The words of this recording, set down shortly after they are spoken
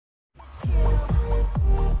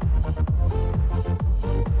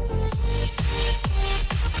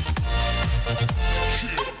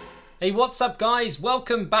Hey, what's up guys?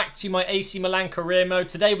 Welcome back to my AC Milan career mode.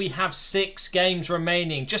 Today we have 6 games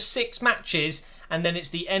remaining, just 6 matches, and then it's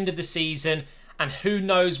the end of the season, and who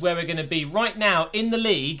knows where we're going to be. Right now, in the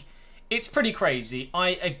league, it's pretty crazy.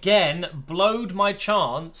 I, again, blowed my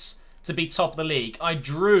chance to be top of the league. I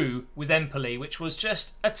drew with Empoli, which was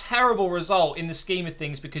just a terrible result in the scheme of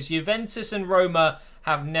things because Juventus and Roma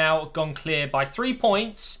have now gone clear by 3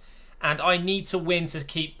 points, and I need to win to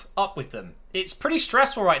keep up with them. It's pretty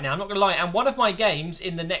stressful right now, I'm not going to lie. And one of my games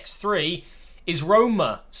in the next 3 is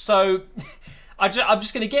Roma. So I'm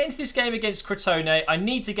just going to get into this game against Crotone. I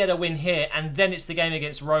need to get a win here, and then it's the game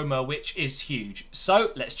against Roma, which is huge.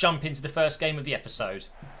 So let's jump into the first game of the episode.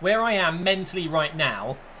 Where I am mentally right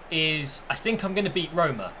now is I think I'm going to beat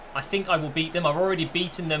Roma. I think I will beat them. I've already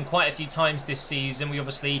beaten them quite a few times this season. We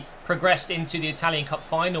obviously progressed into the Italian Cup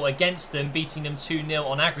final against them, beating them 2-0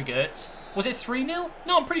 on aggregate. Was it 3-0?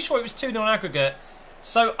 No, I'm pretty sure it was 2-0 on aggregate.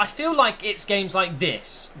 So I feel like it's games like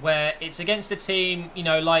this, where it's against a team, you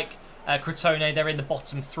know, like Crotone, they're in the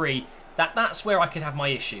bottom 3. That's where I could have my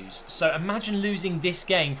issues. So imagine losing this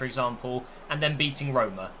game, for example, and then beating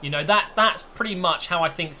Roma. You know, that's pretty much how I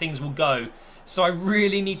think things will go. So I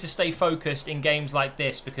really need to stay focused in games like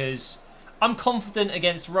this because I'm confident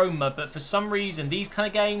against Roma, but for some reason, these kind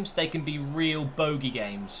of games, they can be real bogey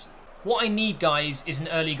games. What I need, guys, is an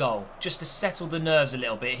early goal, just to settle the nerves a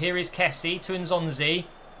little bit. Here is Kessie to Nzonzi,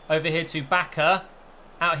 over here to Bacca,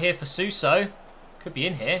 out here for Suso. Could be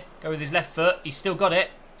in here. Go with his left foot. He's still got it.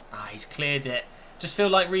 Ah, he's cleared it. Just feel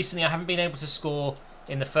like recently I haven't been able to score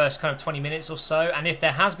in the first kind of 20 minutes or so. And if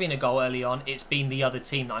there has been a goal early on, it's been the other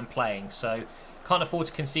team that I'm playing. So can't afford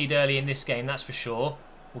to concede early in this game, that's for sure.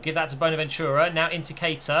 We'll give that to Bonaventura. Now into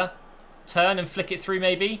Keita. Turn and flick it through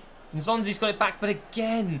maybe. Nzonzi's got it back, but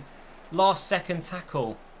again, last second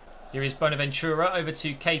tackle. Here is Bonaventura over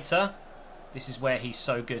to Keita. This is where he's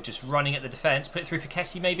so good, just running at the defence. Put it through for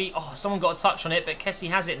Kessie maybe. Oh, someone got a touch on it, but Kessie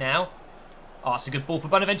has it now. Oh, it's a good ball for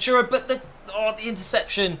Bonaventura, but the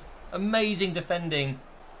interception. Amazing defending.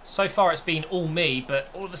 So far it's been all me, but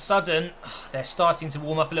all of a sudden, they're starting to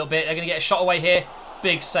warm up a little bit. They're going to get a shot away here.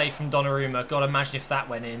 Big save from Donnarumma. God, imagine if that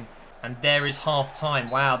went in. And there is half time.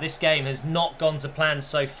 Wow, this game has not gone to plan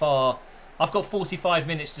so far. I've got 45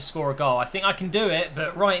 minutes to score a goal. I think I can do it,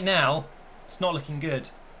 but right now, it's not looking good.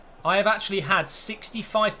 I have actually had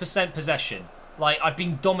 65% possession. Like, I've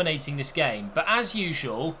been dominating this game. But as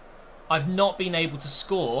usual, I've not been able to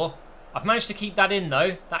score. I've managed to keep that in,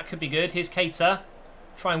 though. That could be good. Here's Keita.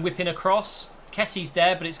 Try and whip in across. Kessie's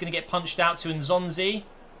there, but it's going to get punched out to Nzonzi.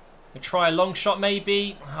 We'll try a long shot,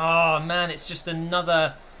 maybe. Oh, man, it's just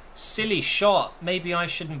another silly shot. Maybe I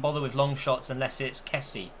shouldn't bother with long shots unless it's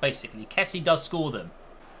Kessie, basically. Kessie does score them.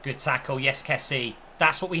 Good tackle. Yes, Kessie.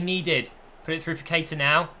 That's what we needed. Put it through for Keita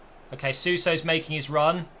now. Okay, Suso's making his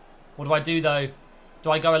run. What do I do, though?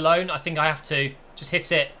 Do I go alone? I think I have to. Just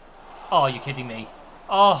hit it. Oh, you're kidding me.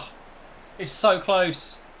 Oh, it's so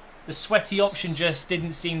close. The sweaty option just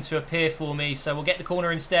didn't seem to appear for me, so we'll get the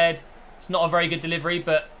corner instead. It's not a very good delivery,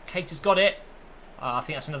 but Keita's got it. I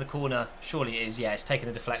think that's another corner. Surely it is. Yeah, it's taken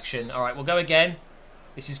a deflection. All right, we'll go again.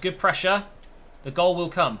 This is good pressure. The goal will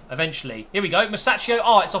come eventually. Here we go. Masaccio.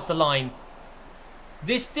 Oh, it's off the line.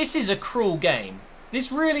 This is a cruel game.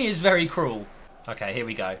 This really is very cruel. Okay, here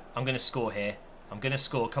we go. I'm going to score here. I'm going to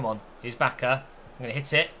score. Come on. Here's Bacca. I'm going to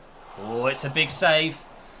hit it. Oh, it's a big save.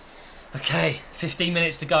 Okay, 15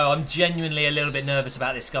 minutes to go. I'm genuinely a little bit nervous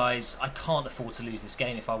about this, guys. I can't afford to lose this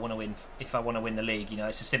game if I want to win. If I want to win the league, you know,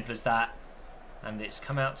 it's as simple as that. And it's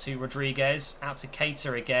come out to Rodriguez, out to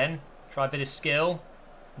Keita again. Try a bit of skill.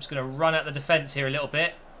 I'm just going to run out the defence here a little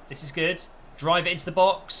bit. This is good. Drive it into the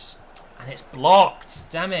box, and it's blocked.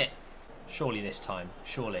 Damn it! Surely this time.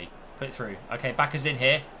 Surely. Put it through. Okay, Bacca's in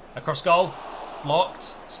here. Across goal.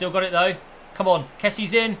 Blocked. Still got it though. Come on,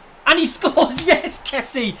 Kessie's in. And he scores! Yes,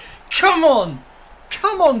 Kessie! Come on!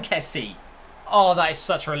 Come on, Kessie! Oh, that is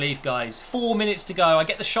such a relief, guys. 4 minutes to go. I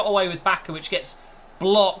get the shot away with Bacca, which gets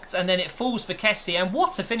blocked, and then it falls for Kessie. And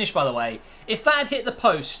what a finish, by the way. If that had hit the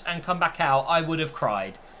post and come back out, I would have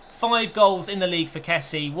cried. 5 goals in the league for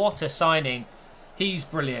Kessie. What a signing. He's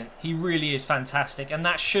brilliant. He really is fantastic. And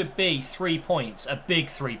that should be 3 points. A big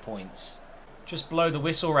 3 points. Just blow the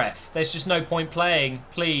whistle, ref. There's just no point playing.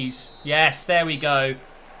 Please. Yes, there we go.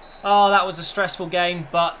 Oh, that was a stressful game,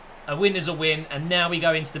 but a win is a win, and now we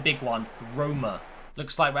go into the big one, Roma.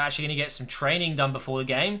 Looks like we're actually going to get some training done before the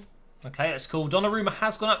game. Okay, that's cool. Donnarumma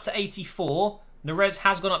has gone up to 84. Neres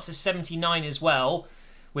has gone up to 79 as well.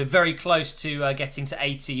 We're very close to getting to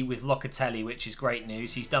 80 with Locatelli, which is great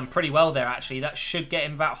news. He's done pretty well there, actually. That should get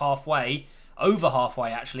him about halfway. Over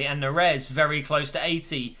halfway, actually. And Neres very close to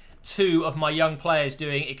 80. two of my young players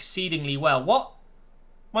doing exceedingly well. What?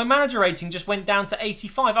 My manager rating just went down to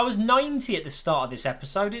 85. I was 90 at the start of this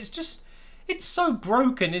episode. It's so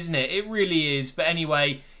broken, isn't it? It really is. But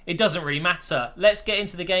anyway, it doesn't really matter. Let's get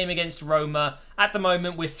into the game against Roma. At the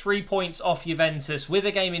moment, we're 3 points off Juventus with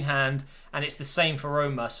a game in hand, and it's the same for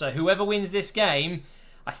Roma. So whoever wins this game,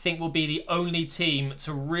 I think will be the only team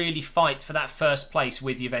to really fight for that first place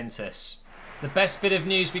with Juventus. The best bit of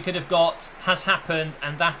news we could have got has happened,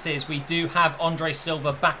 and that is we do have Andre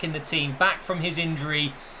Silva back in the team, back from his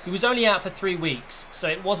injury. He was only out for 3 weeks, so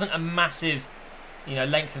it wasn't a massive,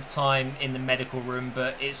 length of time in the medical room,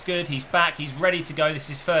 but it's good. He's back. He's ready to go. This is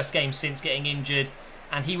his first game since getting injured,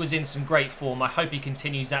 and he was in some great form. I hope he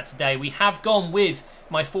continues that today. We have gone with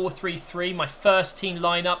my 4-3-3, my first team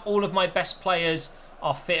lineup. All of my best players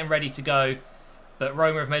are fit and ready to go, but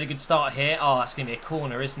Roma have made a good start here. Oh, that's going to be a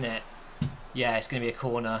corner, isn't it? Yeah, it's going to be a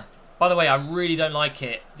corner. By the way, I really don't like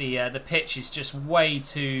it. The pitch is just way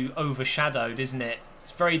too overshadowed, isn't it?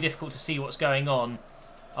 It's very difficult to see what's going on.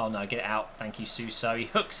 Oh no, get it out. Thank you, Suso. He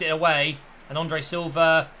hooks it away, and Andre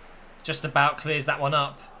Silva just about clears that one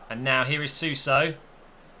up. And now here is Suso.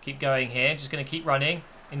 Keep going here. Just going to keep running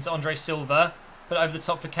into Andre Silva. Put it over the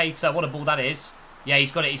top for Keita. What a ball that is. Yeah,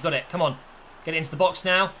 he's got it. He's got it. Come on. Get it into the box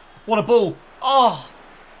now. What a ball. Oh,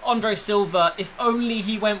 Andre Silva, if only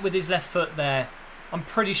he went with his left foot there. I'm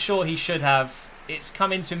pretty sure he should have. It's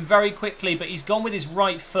come into him very quickly, but he's gone with his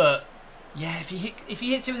right foot. Yeah, if he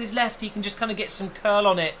hits it with his left, he can just kind of get some curl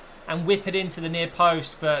on it and whip it into the near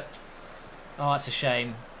post, but oh, that's a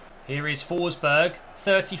shame. Here is Forsberg,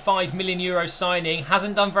 35 million euro signing.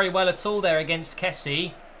 Hasn't done very well at all there against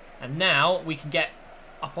Kessie. And now we can get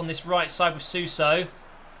up on this right side with Suso.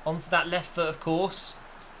 Onto that left foot, of course.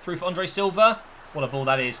 Through for Andre Silva. What a ball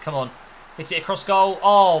that is. Come on. Hits it across goal.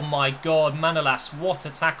 Oh my God. Manolas. What a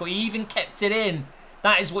tackle. He even kept it in.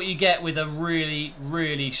 That is what you get with a really,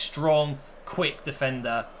 really strong, quick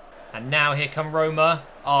defender. And now here come Roma.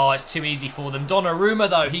 Oh, it's too easy for them. Donnarumma,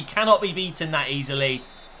 though. He cannot be beaten that easily.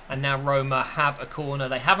 And now Roma have a corner.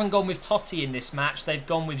 They haven't gone with Totti in this match. They've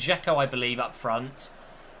gone with Dzeko, I believe, up front.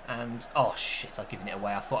 And, oh shit, I've given it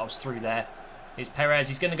away. I thought I was through there. Here's Perez.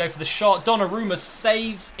 He's going to go for the shot. Donnarumma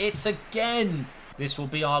saves it again. This will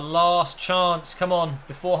be our last chance. Come on.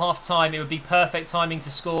 Before half-time, it would be perfect timing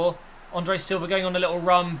to score. Andre Silva going on a little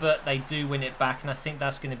run, but they do win it back, and I think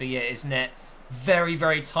that's going to be it, isn't it? Very,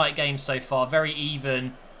 very tight game so far. Very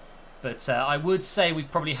even. But I would say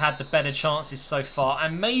we've probably had the better chances so far,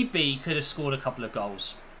 and maybe could have scored a couple of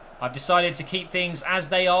goals. I've decided to keep things as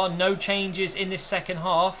they are. No changes in this second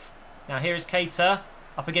half. Now here is Keita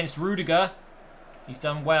up against Rudiger. He's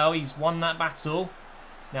done well. He's won that battle.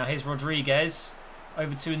 Now here's Rodriguez.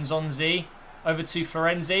 Over to Nzonzi. Over to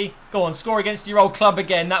Florenzi. Go on, score against your old club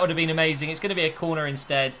again. That would have been amazing. It's going to be a corner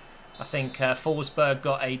instead. I think Forsberg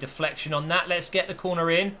got a deflection on that. Let's get the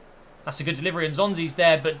corner in. That's a good delivery. Nzonzi's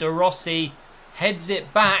there, but De Rossi heads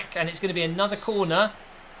it back, and it's going to be another corner.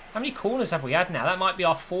 How many corners have we had now? That might be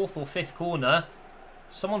our 4th or 5th corner.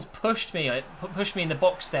 Someone's pushed me in the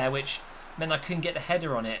box there, which meant I couldn't get the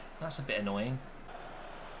header on it. That's a bit annoying.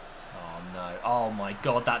 Oh no. Oh my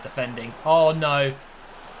God, that defending. Oh no.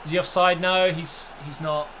 Is he offside? No, he's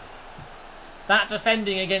not. That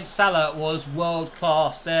defending against Salah was world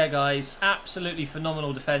class there, guys. Absolutely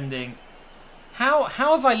phenomenal defending. How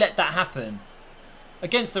have I let that happen?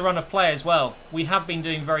 Against the run of play as well. We have been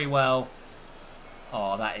doing very well.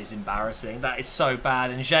 Oh, that is embarrassing. That is so bad.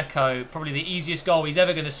 And Dzeko, probably the easiest goal he's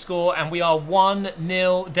ever going to score. And we are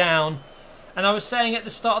 1-0 down. And I was saying at the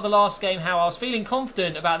start of the last game how I was feeling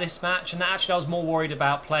confident about this match. And that actually I was more worried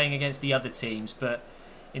about playing against the other teams. But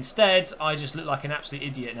instead, I just look like an absolute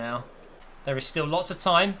idiot now. There is still lots of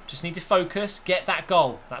time. Just need to focus. Get that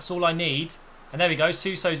goal. That's all I need. And there we go.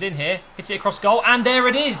 Suso's in here. Hits it across goal. And there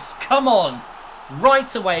it is. Come on.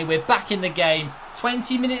 Right away, we're back in the game.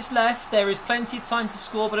 20 minutes left. There is plenty of time to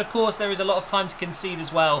score, but of course there is a lot of time to concede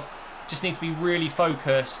as well. Just need to be really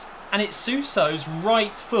focused. And it's Suso's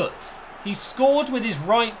right foot. He scored with his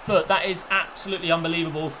right foot. That is absolutely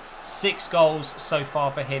unbelievable. 6 goals so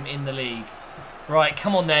far for him in the league. Right,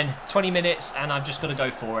 come on then. 20 minutes, and I've just got to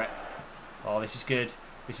go for it. Oh, this is good.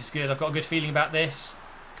 This is good. I've got a good feeling about this.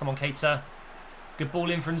 Come on, Keita. Good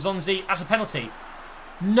ball in from Nzonzi. That's a penalty.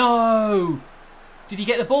 No! Did he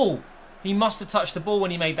get the ball? He must have touched the ball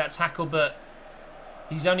when he made that tackle, but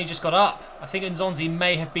he's only just got up. I think Nzonzi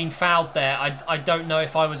may have been fouled there. I don't know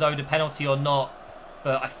if I was owed a penalty or not,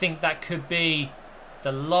 but I think that could be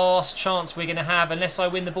the last chance we're going to have unless I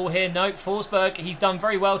win the ball here. Nope, Forsberg, he's done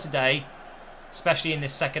very well today, especially in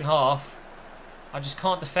this second half. I just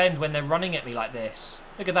can't defend when they're running at me like this.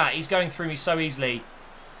 Look at that, he's going through me so easily.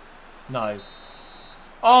 No.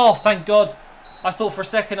 Oh, thank God. I thought for a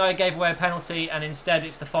second I gave away a penalty and instead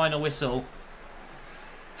it's the final whistle.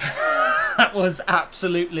 That was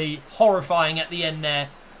absolutely horrifying at the end there.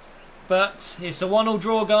 But it's a 1-1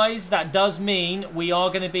 draw, guys. That does mean we are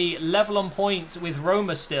going to be level on points with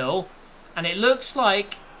Roma still. And it looks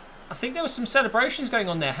like... I think there were some celebrations going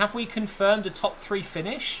on there. Have we confirmed a top 3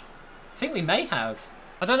 finish? I think we may have.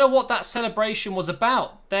 I don't know what that celebration was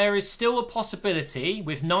about. There is still a possibility,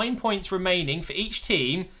 with 9 points remaining for each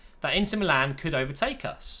team, that Inter Milan could overtake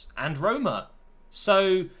us. And Roma.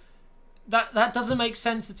 So, that doesn't make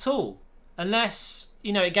sense at all. Unless,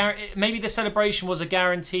 you know, maybe the celebration was a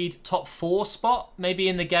guaranteed top 4 spot. Maybe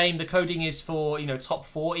in the game the coding is for, you know, top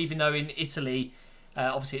 4, even though in Italy,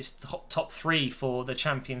 obviously it's top 3 for the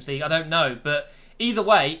Champions League. I don't know, but either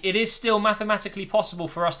way, it is still mathematically possible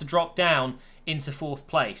for us to drop down into 4th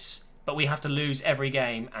place. But we have to lose every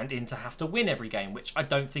game and Inter have to win every game, which I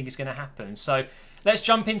don't think is going to happen. So let's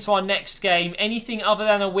jump into our next game. Anything other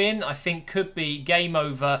than a win, I think, could be game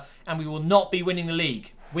over, and we will not be winning the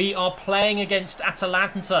league. We are playing against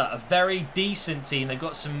Atalanta, a very decent team. They've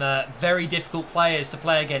got some very difficult players to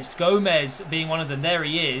play against. Gomez being one of them. There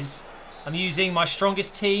he is. I'm using my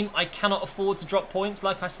strongest team. I cannot afford to drop points.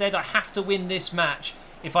 Like I said, I have to win this match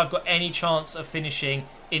if I've got any chance of finishing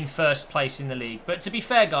in 1st place in the league. But to be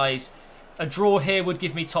fair, guys, a draw here would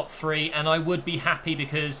give me top 3, and I would be happy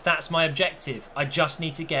because that's my objective. I just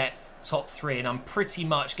need to get top 3, and I'm pretty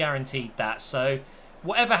much guaranteed that. So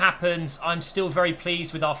whatever happens, I'm still very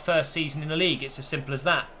pleased with our 1st season in the league. It's as simple as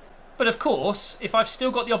that. But of course, if I've still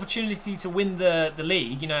got the opportunity to win the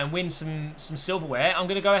league, you know, and win some silverware, I'm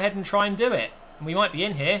going to go ahead and try and do it. And we might be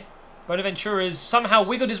in here. Bonaventura's somehow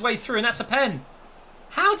wiggled his way through, and that's a pen.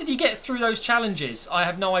 How did he get through those challenges? I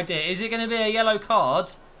have no idea. Is it going to be a yellow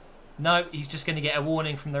card? No, he's just going to get a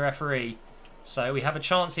warning from the referee. So we have a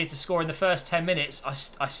chance here to score in the first 10 minutes.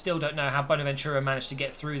 I still don't know how Bonaventura managed to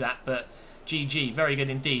get through that, but GG, very good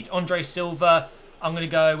indeed. Andre Silva, I'm going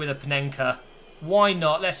to go with a Panenka. Why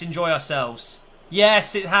not? Let's enjoy ourselves.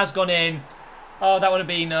 Yes, it has gone in. Oh, that would have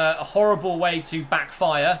been a horrible way to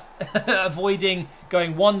backfire. Avoiding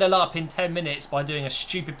going 1-0 up in 10 minutes by doing a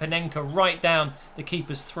stupid Panenka right down the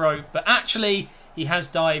keeper's throat. But actually, he has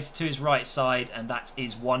dived to his right side, and that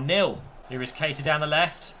is 1-0. Here is Keita down the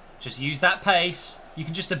left. Just use that pace. You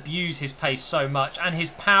can just abuse his pace so much. And his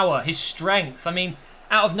power, his strength. I mean,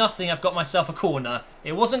 out of nothing, I've got myself a corner.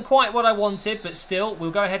 It wasn't quite what I wanted, but still, we'll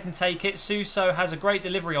go ahead and take it. Suso has a great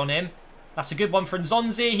delivery on him. That's a good one for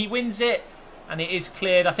Nzonzi. He wins it, and it is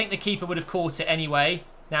cleared. I think the keeper would have caught it anyway.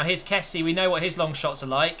 Now, here's Kessie. We know what his long shots are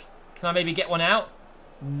like. Can I maybe get one out?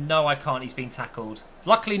 No, I can't. He's been tackled.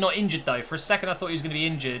 Luckily not injured, though. For a second, I thought he was going to be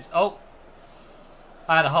injured. Oh,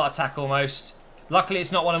 I had a heart attack almost. Luckily,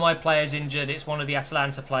 it's not one of my players injured. It's one of the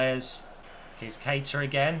Atalanta players. Here's Keita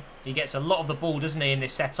again. He gets a lot of the ball, doesn't he, in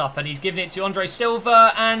this setup? And he's giving it to Andre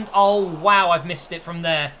Silva. And, oh, wow, I've missed it from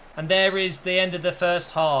there. And there is the end of the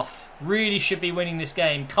first half. Really should be winning this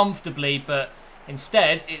game comfortably, but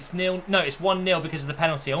instead, it's 0. No, it's 1-0 because of the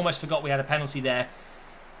penalty. I almost forgot we had a penalty there.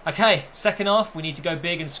 Okay, second half, we need to go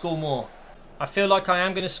big and score more. I feel like I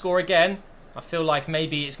am going to score again. I feel like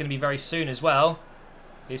maybe it's going to be very soon as well.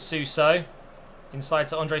 Here's Suso. Inside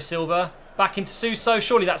to Andre Silva. Back into Suso.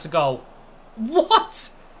 Surely that's a goal.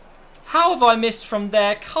 What? How have I missed from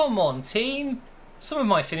there? Come on, team. Some of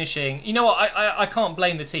my finishing... You know what? I can't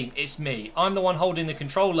blame the team. It's me. I'm the one holding the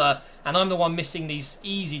controller, and I'm the one missing these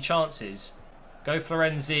easy chances. Go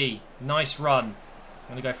Florenzi. Nice run. I'm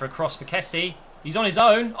going to go for a cross for Kessie. He's on his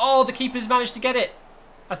own. Oh, the keeper's managed to get it.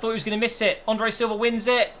 I thought he was going to miss it. Andre Silva wins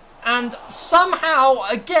it. And somehow,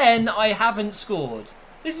 again, I haven't scored.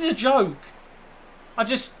 This is a joke. I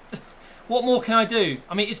just... What more can I do?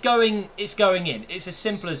 I mean, it's going in. It's as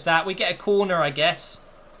simple as that. We get a corner, I guess.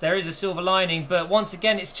 There is a silver lining, but once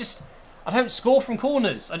again, it's just... I don't score from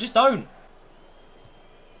corners. I just don't.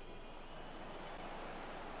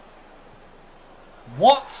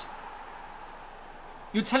 What?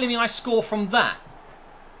 You're telling me I score from that?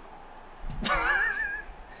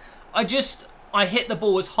 I hit the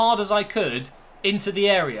ball as hard as I could into the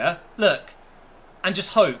area. Look. And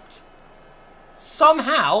just hoped.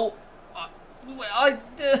 Somehow...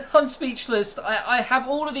 I'm speechless. I have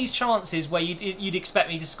all of these chances where you'd expect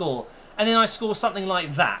me to score, and then I score something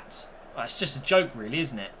like that. Well, it's just a joke, really,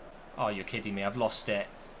 isn't it? Oh, you're kidding me. I've lost it.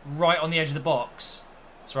 Right on the edge of the box.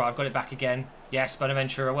 It's right, I've got it back again. Yes,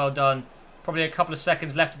 Bonaventura, well done. Probably a couple of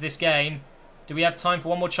seconds left of this game. Do we have time for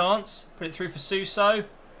one more chance? Put it through for Suso.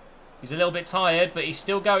 He's a little bit tired, but he's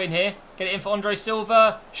still going here. Get it in for Andre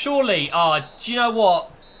Silva. Surely. Ah, do you know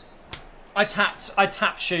what? I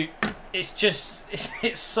tapped shoot. It's just,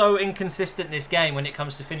 it's so inconsistent, this game, when it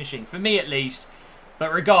comes to finishing. For me, at least.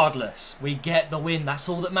 But regardless, we get the win. That's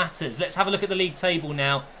all that matters. Let's have a look at the league table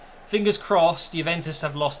now. Fingers crossed, Juventus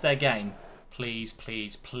have lost their game. Please,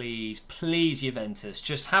 please, please, please, Juventus.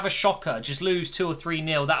 Just have a shocker. Just lose 2 or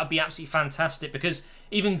 3-0. That would be absolutely fantastic, because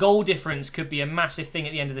even goal difference could be a massive thing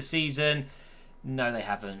at the end of the season. No, they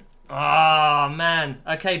haven't. Ah, man.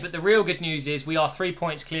 Okay, but the real good news is we are 3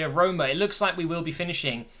 points clear of Roma. It looks like we will be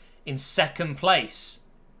finishing in 2nd place.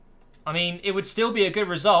 I mean, it would still be a good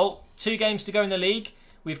result. 2 games to go in the league.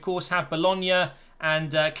 We, of course, have Bologna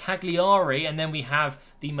and Cagliari, and then we have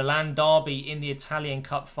the Milan derby in the Italian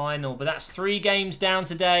Cup final. But that's 3 games down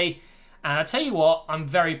today, and I tell you what, I'm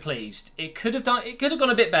very pleased. It could have gone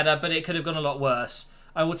a bit better, but it could have gone a lot worse.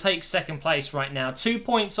 I will take 2nd place right now. 2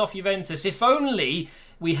 points off Juventus. If only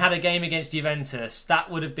we had a game against Juventus,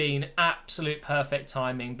 that would have been absolute perfect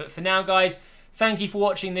timing. But for now, guys, thank you for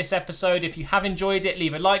watching this episode. If you have enjoyed it,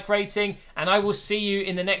 leave a like rating, and I will see you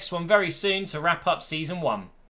in the next one very soon to wrap up Season 1.